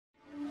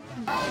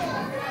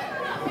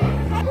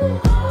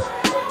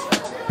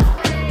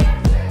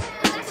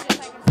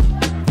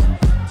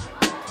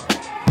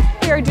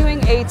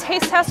a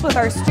taste test with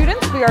our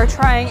students. We are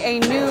trying a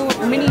new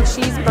mini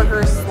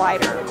cheeseburger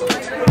slider.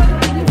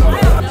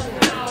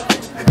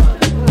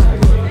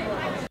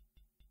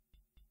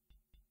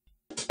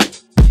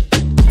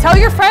 Tell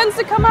your friends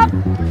to come up.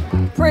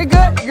 Pretty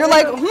good. You're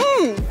like,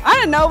 I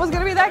didn't know it was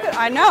gonna be that good.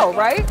 I know,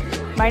 right?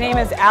 My name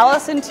is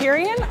Allison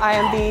Tyrion.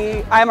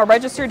 I am a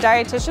registered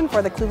dietitian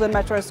for the Cleveland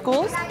Metro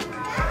Schools.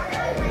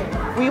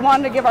 We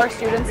wanted to give our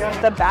students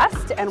the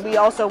best, and we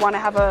also want to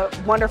have a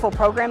wonderful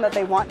program that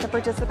they want to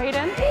participate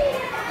in.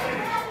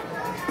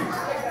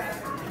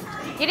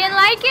 You didn't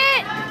like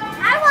it?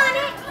 I want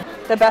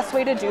it. The best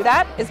way to do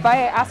that is by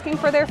asking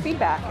for their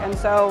feedback. And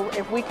so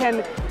if we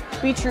can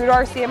be true to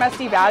our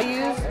CMSD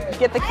values,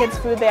 get the kids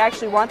food they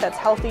actually want that's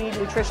healthy,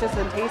 nutritious,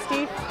 and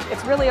tasty,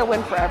 it's really a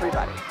win for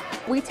everybody.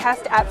 We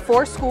test at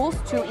 4 schools,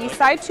 2 East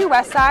Side, 2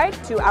 West Side,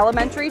 2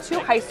 elementary, 2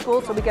 high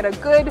school, so we get a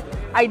good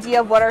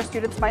idea of what our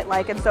students might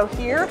like. And so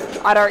here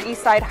at our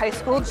East Side High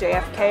School,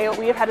 JFK,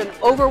 we have had an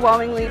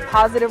overwhelmingly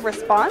positive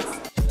response.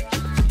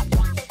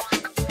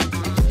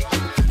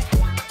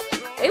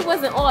 It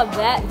wasn't all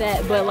that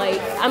bad, but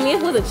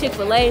it was a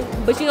Chick-fil-A,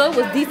 but you know, it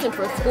was decent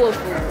for school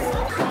food.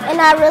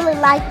 And I really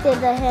liked it,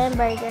 the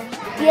hamburger.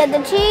 Yeah,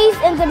 the cheese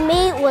and the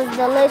meat was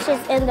delicious,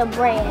 and the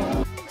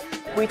bread.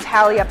 We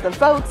tally up the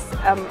votes.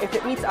 If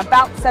it meets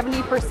about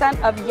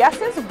 70% of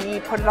yeses, we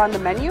put it on the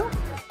menu.